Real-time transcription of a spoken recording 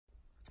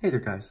Hey there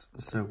guys,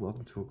 so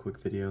welcome to a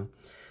quick video.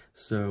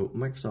 So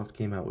Microsoft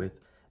came out with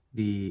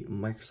the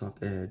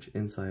Microsoft Edge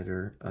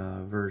Insider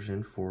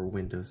version for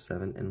Windows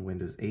 7 and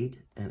Windows 8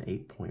 and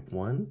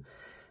 8.1.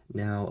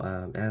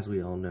 Now, as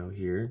we all know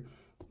here,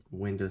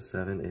 Windows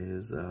 7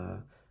 is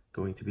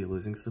going to be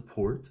losing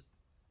support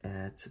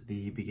at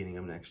the beginning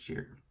of next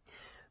year.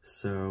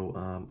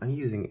 So I'm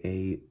using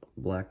a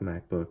black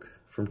MacBook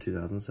from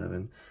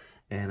 2007,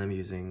 and I'm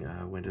using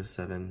Windows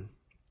 7,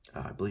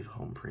 I believe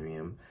Home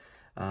Premium.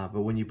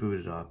 But when you boot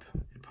it up,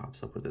 it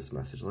pops up with this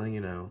message letting you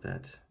know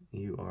that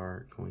you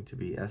are going to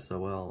be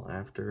SOL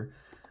after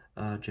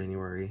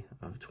January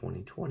of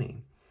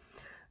 2020.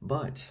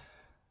 But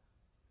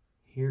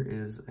here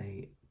is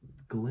a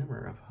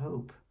glimmer of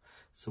hope.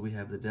 So we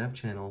have the dev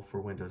channel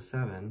for Windows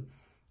 7.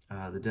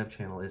 The dev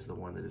channel is the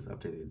one that is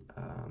updated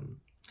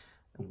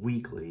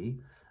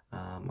weekly.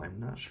 I'm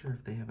not sure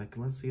if they have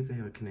let's see if they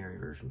have a Canary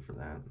version for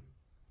that.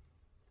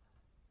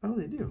 Oh,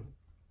 they do.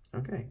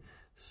 Okay,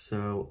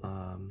 so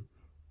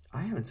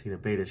I haven't seen a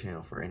beta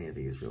channel for any of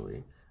these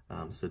really.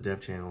 So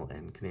dev channel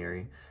and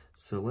Canary.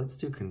 So let's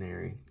do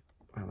Canary.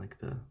 I like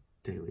the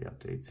daily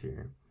updates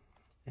here.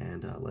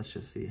 And let's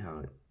just see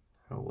how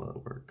well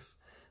it works.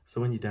 So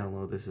when you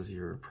download, this is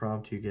your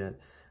prompt you get,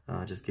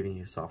 just giving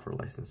you software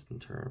license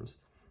and terms.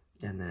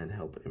 And then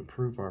help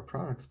improve our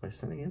products by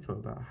sending info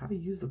about how to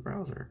use the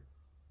browser.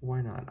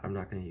 Why not? I'm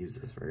not going to use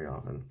this very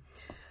often.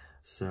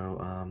 So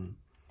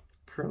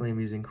currently I'm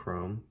using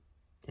Chrome.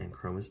 And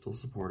Chrome is still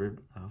supported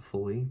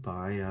fully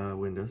by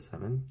Windows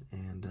 7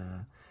 and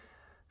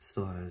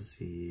still has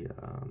the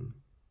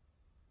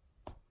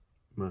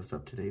most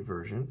up-to-date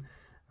version.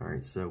 All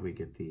right, so we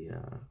get the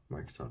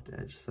Microsoft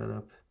Edge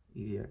setup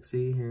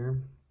EXE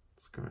here.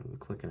 Let's go ahead and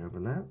click and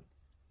open that.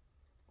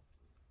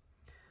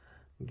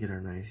 Get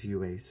our nice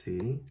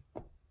UAC.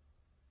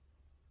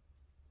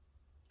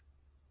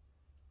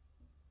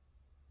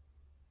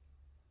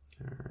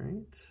 All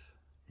right,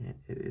 and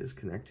it is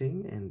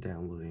connecting and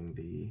downloading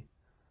the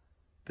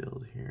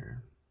build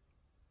here.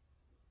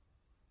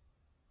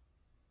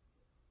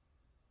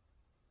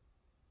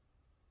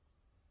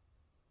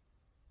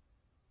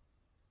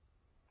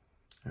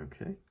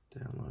 Okay,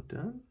 download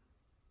done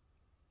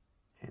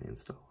and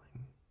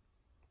installing.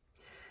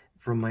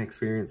 From my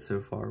experience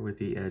so far with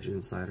the Edge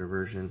Insider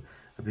version,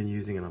 I've been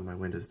using it on my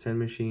Windows 10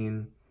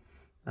 machine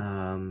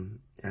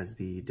as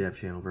the dev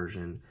channel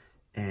version,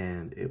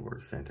 and it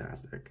works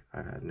fantastic.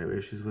 I've had no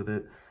issues with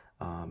it.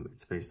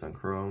 It's based on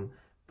Chrome,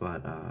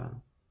 but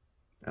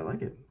I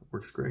like it.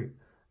 Works great.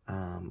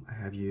 I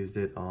have used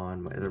it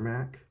on my other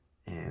Mac,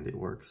 and it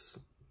works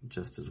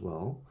just as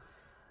well.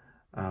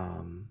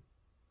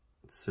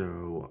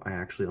 So I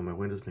actually, on my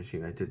Windows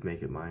machine, I did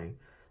make it my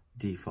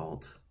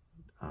default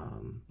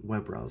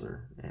web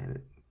browser, and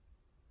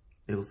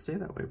it'll stay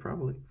that way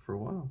probably for a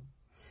while.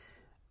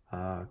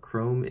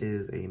 Chrome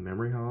is a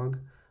memory hog.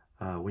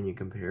 When you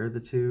compare the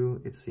two,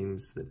 it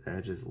seems that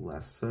Edge is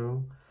less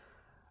so.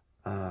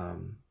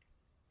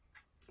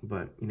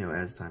 But, you know,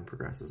 as time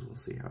progresses, we'll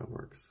see how it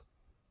works.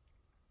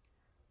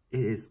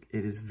 It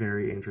is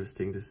very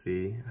interesting to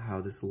see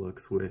how this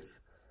looks with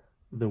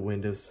the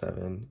Windows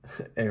 7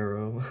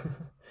 arrow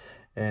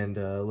and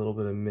a little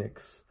bit of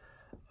mix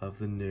of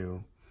the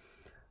new.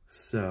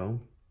 So,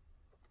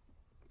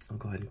 I'll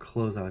go ahead and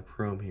close out of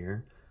Chrome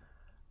here.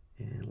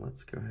 And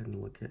let's go ahead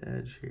and look at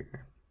Edge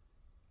here.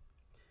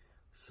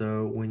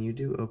 So, when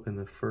you open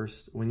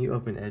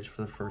Edge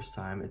for the first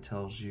time, it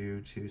tells you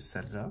to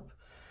set it up.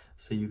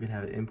 So you can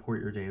have it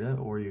import your data,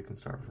 or you can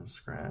start from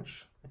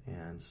scratch.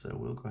 And so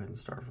we'll go ahead and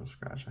start from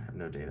scratch. I have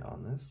no data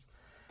on this.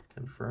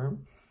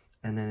 Confirm.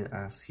 And then it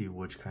asks you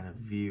which kind of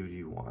view do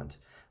you want.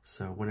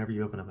 So whenever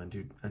you open up a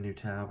new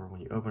tab, or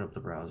when you open up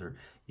the browser,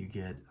 you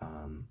get,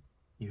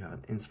 you have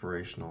an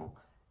inspirational,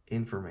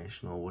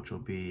 informational, which will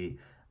be,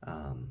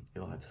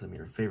 it'll have some of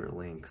your favorite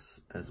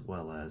links as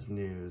well as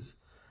news,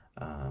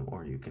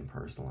 or you can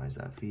personalize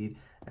that feed,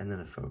 and then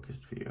a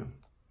focused view,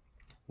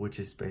 which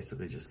is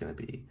basically just going to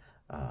be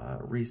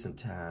recent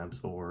tabs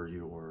or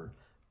your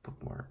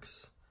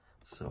bookmarks.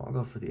 So I'll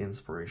go for the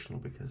inspirational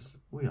because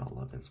we all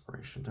love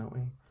inspiration, don't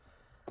we?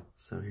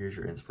 So here's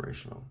your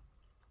inspirational.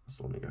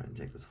 So let me go ahead and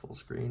take this full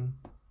screen,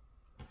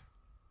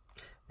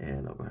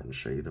 and I'll go ahead and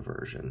show you the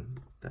version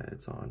that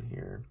it's on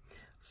here.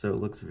 So it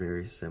looks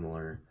very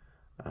similar.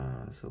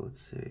 So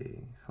let's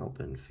see, help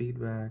and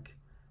feedback,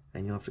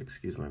 and you'll have to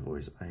excuse my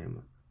voice. I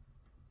am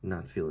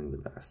not feeling the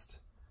best.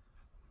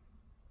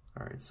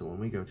 All right, so when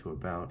we go to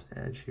About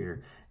Edge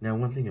here, now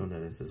one thing you'll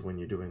notice is when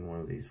you're doing one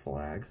of these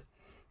flags,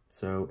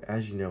 so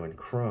as you know in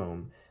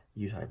Chrome,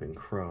 you type in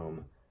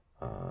Chrome,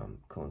 /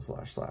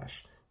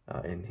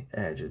 in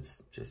Edge,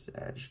 it's just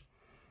Edge.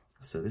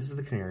 So this is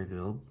the Canary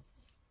build,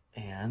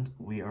 and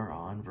we are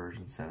on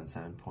version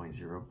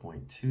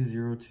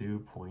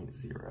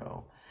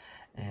 77.0.202.0.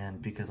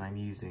 And because I'm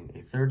using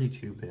a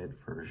 32-bit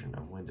version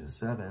of Windows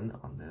 7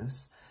 on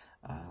this,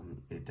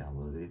 it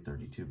downloaded a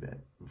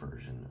 32-bit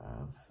version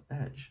of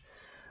Edge.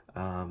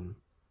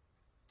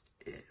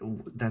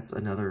 That's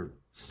another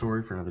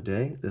story for another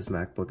day. This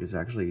MacBook is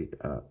actually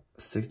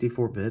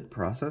 64-bit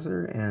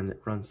processor and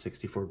it runs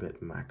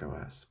 64-bit Mac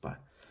OS,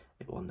 but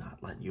it will not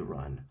let you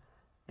run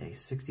a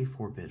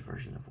 64-bit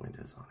version of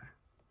Windows on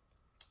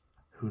it.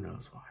 Who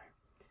knows why?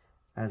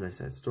 As I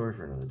said, story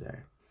for another day.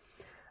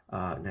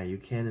 Now you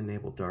can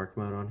enable dark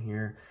mode on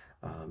here.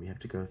 You have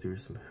to go through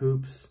some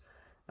hoops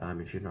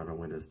if you're not on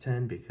Windows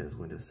 10, because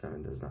Windows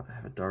 7 does not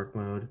have a dark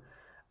mode.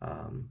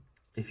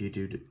 If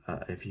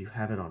you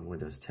have it on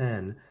Windows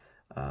 10,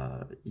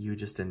 you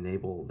just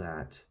enable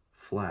that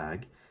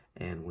flag,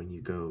 and when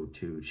you go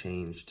to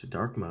change to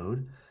dark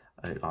mode,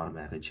 it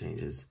automatically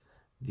changes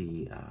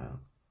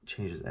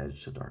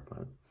Edge to dark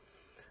mode.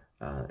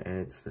 And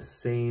it's the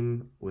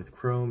same with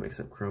Chrome,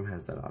 except Chrome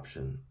has that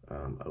option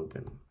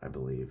open, I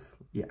believe.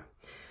 Yeah.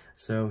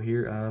 So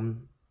here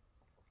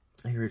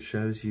it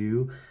shows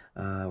you.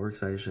 We're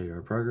excited to show you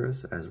our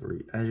progress as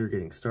you're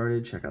getting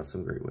started. Check out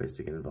some great ways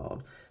to get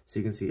involved. So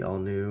you can see all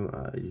new.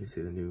 You can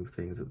see the new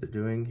things that they're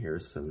doing.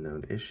 Here's some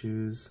known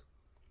issues.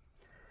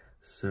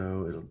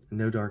 So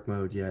no dark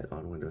mode yet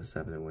on Windows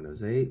 7 and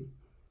Windows 8,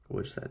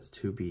 which that's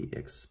to be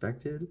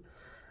expected.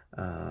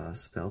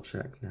 Spell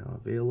check now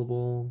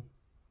available.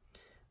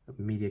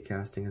 Media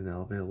casting is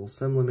now available.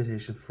 Some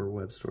limitation for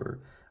web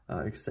store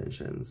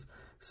extensions.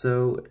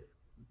 So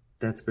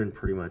that's been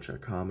pretty much a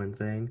common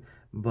thing,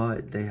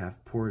 but they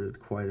have ported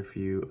quite a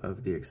few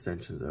of the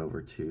extensions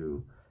over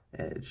to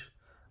Edge.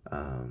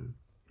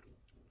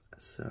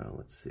 So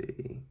let's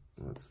see.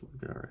 Let's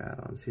look at our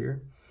add-ons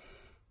here.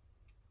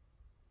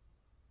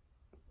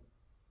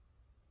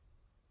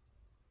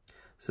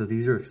 So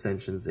these are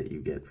extensions that you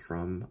get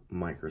from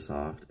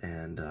Microsoft,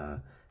 and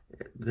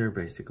they're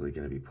basically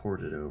going to be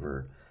ported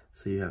over.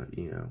 So you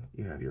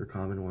have your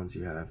common ones.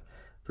 You have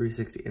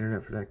 360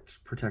 Internet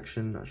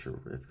Protection. Not sure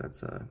if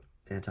that's a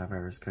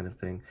antivirus kind of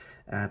thing.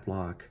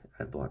 Adblock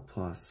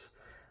Plus,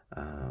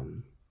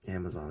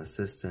 Amazon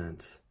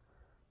Assistant.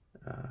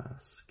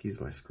 Excuse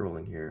my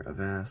scrolling here.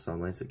 Avast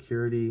Online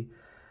Security.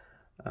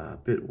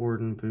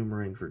 Bitwarden,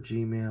 Boomerang for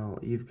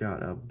Gmail. You've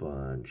got a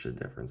bunch of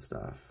different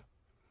stuff.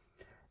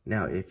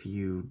 Now, if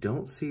you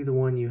don't see the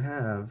one you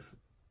have,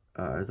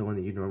 or the one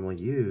that you normally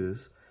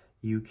use,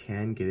 you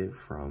can get it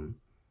from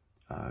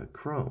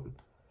Chrome,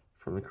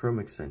 from the Chrome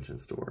extension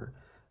store.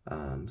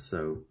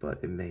 But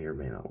it may or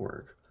may not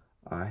work.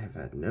 I have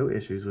had no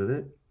issues with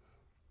it,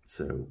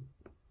 so,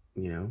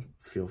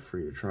 feel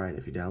free to try it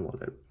if you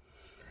download it.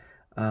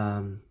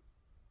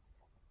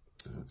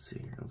 Let's see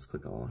here, let's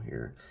click all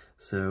here.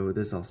 So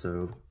this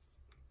also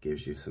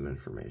gives you some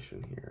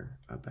information here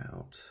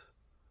about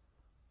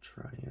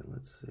try it.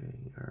 Let's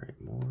see. All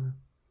right, more.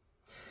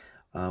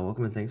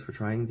 Welcome and thanks for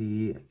trying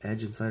the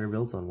Edge Insider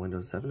builds on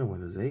Windows 7 and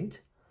Windows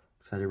 8.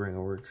 Excited to bring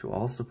our work to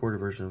all supported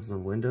versions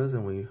of Windows,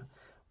 and we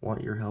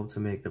want your help to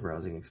make the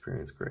browsing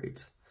experience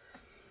great.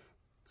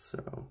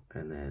 So,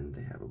 and then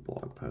they have a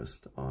blog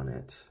post on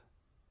it.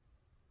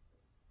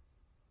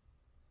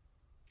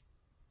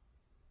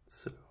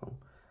 So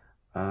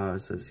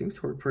it seems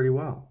to work pretty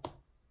well.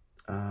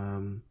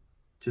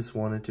 Just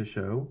wanted to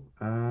show,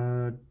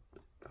 I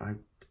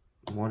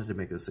wanted to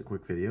make this a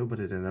quick video, but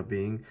it ended up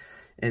being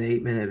an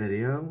 8-minute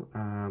video.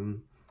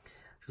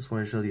 Just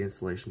wanted to show the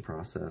installation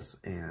process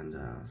and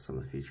some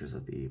of the features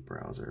of the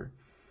browser.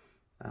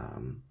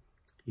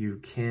 You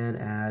can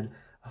add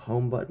a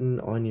home button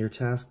on your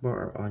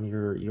taskbar, on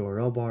your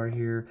URL bar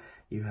here.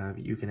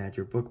 You can add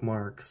your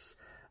bookmarks.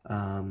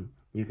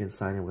 You can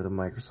sign in with a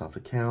Microsoft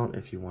account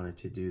if you wanted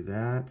to do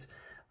that.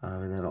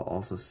 And that'll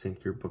also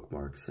sync your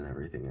bookmarks and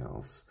everything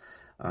else.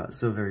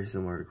 So very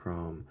similar to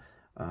Chrome,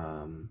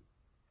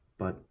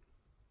 but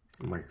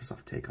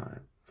Microsoft take on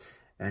it.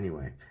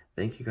 Anyway,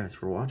 thank you guys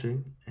for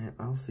watching, and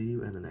I'll see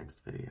you in the next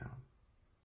video.